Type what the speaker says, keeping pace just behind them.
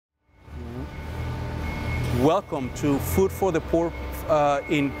welcome to Food for the Poor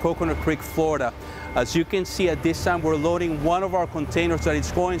in Coconut Creek, Florida. As you can see, at this time we're loading one of our containers that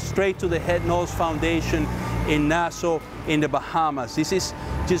is going straight to the HeadKnowles Foundation in Nassau in the Bahamas. This is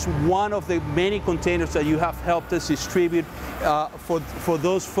just one of the many containers that you have helped us distribute for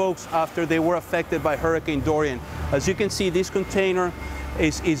those folks after they were affected by Hurricane Dorian. As you can see, this container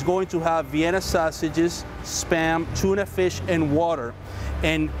is going to have Vienna sausages, Spam, tuna fish, and water.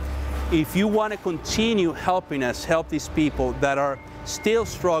 And if you want to continue helping us help these people that are still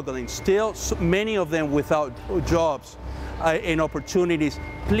struggling, still many of them without jobs and opportunities,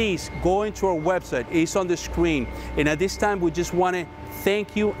 please go into our website. It's on the screen. And at this time, we just want to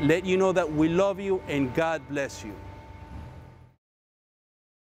thank you, let you know that we love you, and God bless you.